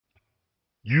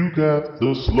You got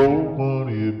the slow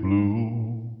money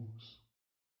blues.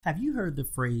 Have you heard the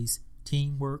phrase,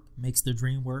 teamwork makes the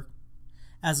dream work?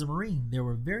 As a Marine, there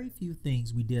were very few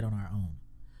things we did on our own.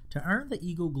 To earn the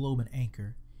Eagle Globe and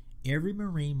Anchor, every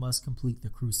Marine must complete the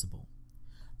Crucible.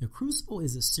 The Crucible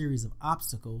is a series of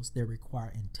obstacles that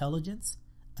require intelligence,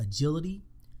 agility,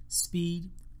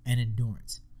 speed, and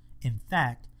endurance. In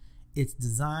fact, it's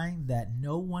designed that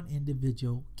no one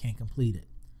individual can complete it.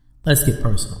 Let's get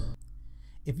personal.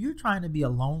 If you're trying to be a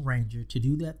Lone Ranger to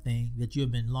do that thing that you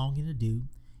have been longing to do,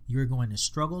 you're going to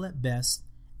struggle at best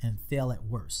and fail at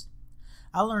worst.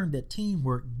 I learned that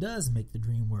teamwork does make the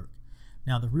dream work.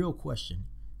 Now the real question,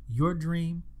 your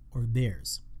dream or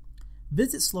theirs?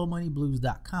 Visit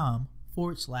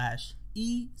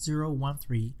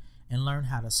slowmoneyblues.com/E013 and learn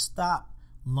how to stop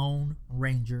Lone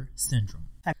Ranger syndrome.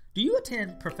 Do you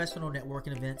attend professional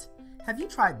networking events? Have you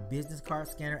tried business card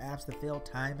scanner apps that fail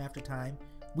time after time?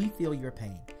 We feel your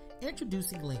pain.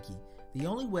 Introducing Linky, the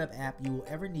only web app you will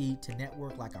ever need to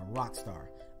network like a rock star.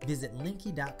 Visit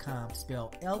linky.com,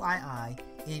 spelled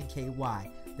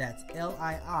L-I-I-N-K-Y. That's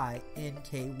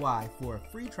L-I-I-N-K-Y for a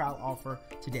free trial offer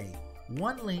today.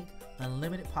 One link,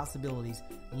 unlimited possibilities.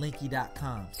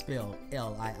 Linky.com, spelled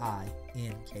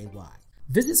L-I-I-N-K-Y.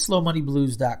 Visit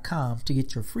slowmoneyblues.com to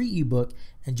get your free ebook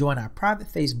and join our private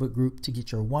Facebook group to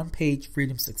get your one-page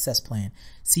freedom success plan.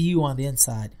 See you on the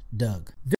inside, Doug.